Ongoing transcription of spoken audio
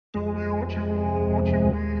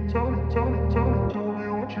I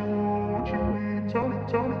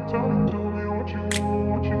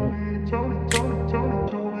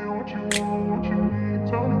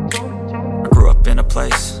grew up in a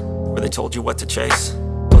place where they told you what to chase,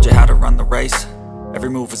 told you how to run the race. Every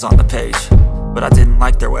move was on the page, but I didn't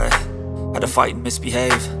like their way. Had to fight and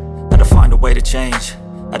misbehave, had to find a way to change,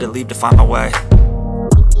 had to leave to find my way.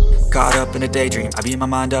 Caught up in a daydream, I beat my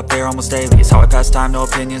mind up there almost daily. It's how I pass time, no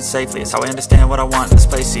opinions safely. It's how I understand what I want in this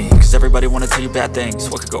place, see. Cause everybody wanna tell you bad things,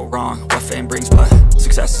 what could go wrong, what fame brings. But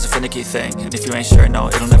success is a finicky thing, and if you ain't sure, no,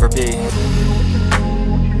 it'll never be.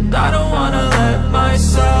 I don't wanna let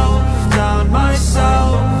myself down,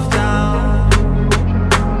 myself down.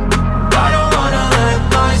 I don't wanna let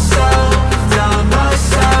myself down,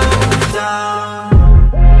 myself down.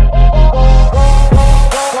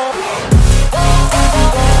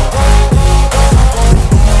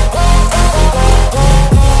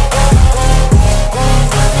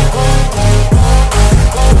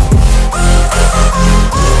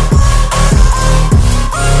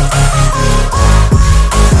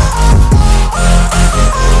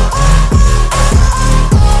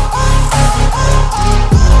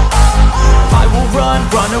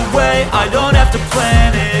 Run away, I don't have to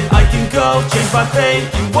plan it. I can go, change my fate,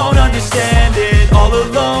 you won't understand it. All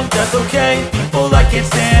alone, that's okay, people I can't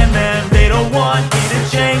stand them. They don't want me to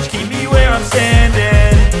change, keep me where I'm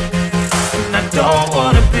standing. And I don't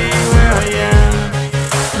wanna be where I am,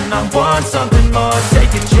 and I want something more,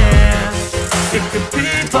 take a chance. It could be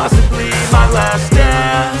possibly my last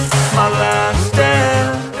dance, my last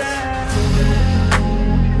dance.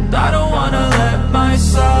 I don't wanna let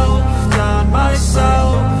myself down,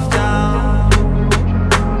 myself down.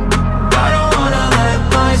 I don't wanna let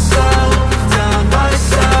myself down,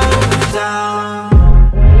 myself down.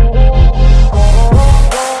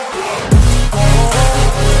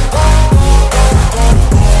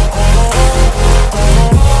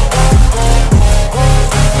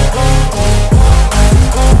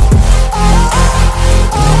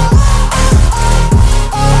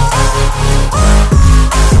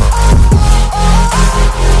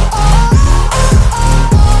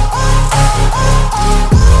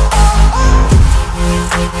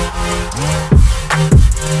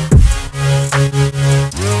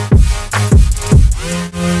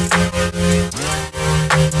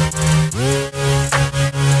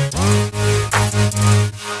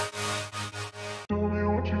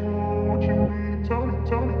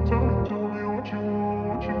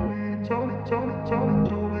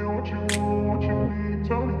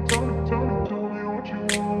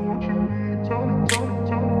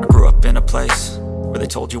 Place where they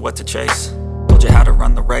told you what to chase, told you how to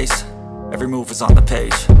run the race. Every move was on the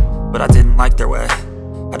page, but I didn't like their way.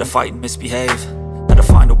 Had to fight and misbehave, had to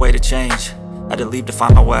find a way to change, had to leave to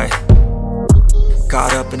find my way.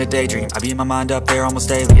 Caught up in a daydream, I beat my mind up there almost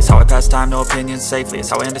daily. It's how I pass time, no opinions safely. It's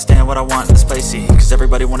how I understand what I want in this place, see. Cause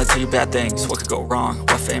everybody wanna tell you bad things, what could go wrong,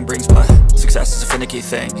 what fame brings. But success is a finicky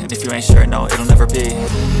thing, and if you ain't sure, no, it'll never be.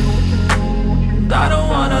 I don't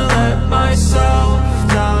wanna let myself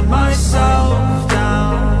down, myself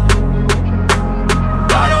down.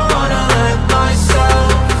 I don't wanna let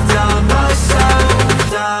myself down,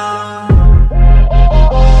 myself down.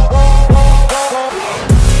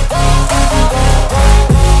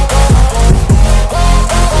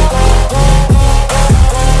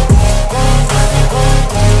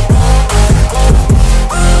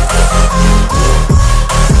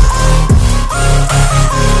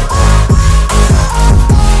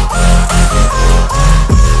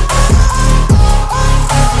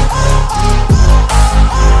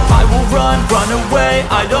 Run away,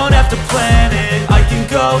 I don't have to plan it. I can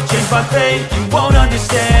go, change my fate, you won't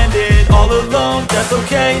understand it. All alone, that's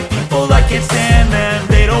okay, people I can't stand them.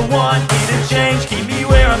 They don't want me to change, keep me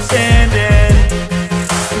where I'm standing.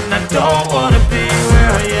 And I don't wanna be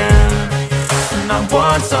where I am, and I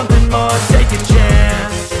want something more, take a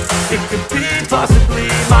chance. It could be possibly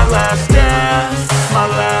my last dance, my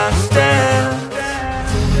last